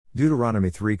Deuteronomy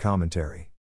 3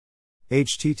 Commentary.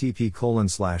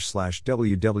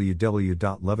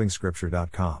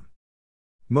 http://www.lovingscripture.com.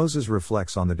 Moses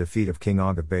reflects on the defeat of King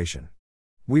Og of Bashan.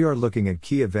 We are looking at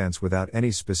key events without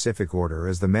any specific order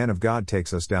as the man of God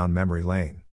takes us down memory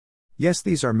lane. Yes,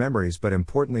 these are memories, but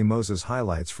importantly, Moses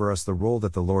highlights for us the role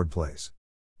that the Lord plays.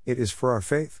 It is for our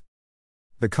faith.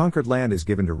 The conquered land is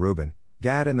given to Reuben,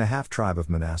 Gad, and the half-tribe of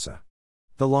Manasseh.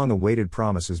 The long-awaited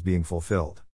promise is being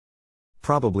fulfilled.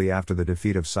 Probably after the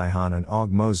defeat of Sihon and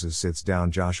Og, Moses sits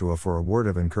down Joshua for a word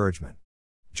of encouragement.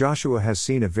 Joshua has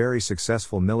seen a very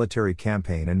successful military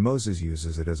campaign, and Moses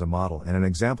uses it as a model and an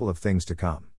example of things to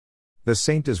come. The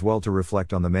saint does well to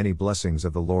reflect on the many blessings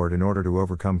of the Lord in order to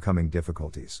overcome coming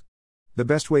difficulties. The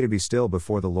best way to be still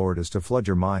before the Lord is to flood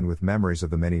your mind with memories of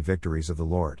the many victories of the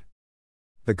Lord.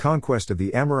 The conquest of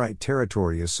the Amorite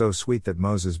territory is so sweet that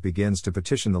Moses begins to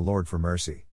petition the Lord for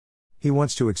mercy. He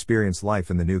wants to experience life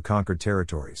in the new conquered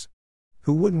territories.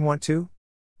 Who wouldn't want to?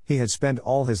 He had spent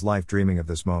all his life dreaming of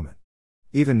this moment.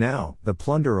 Even now, the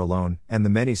plunder alone, and the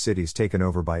many cities taken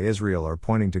over by Israel are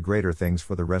pointing to greater things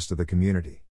for the rest of the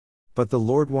community. But the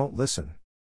Lord won't listen.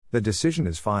 The decision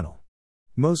is final.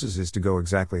 Moses is to go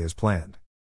exactly as planned.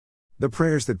 The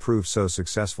prayers that proved so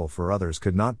successful for others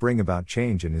could not bring about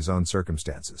change in his own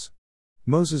circumstances.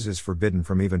 Moses is forbidden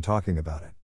from even talking about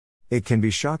it. It can be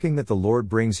shocking that the Lord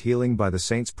brings healing by the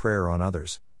saint's prayer on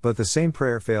others, but the same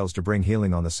prayer fails to bring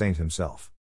healing on the saint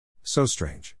himself. So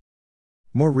strange.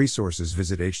 More resources,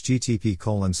 visit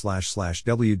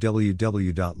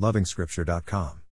http://www.lovingscripture.com.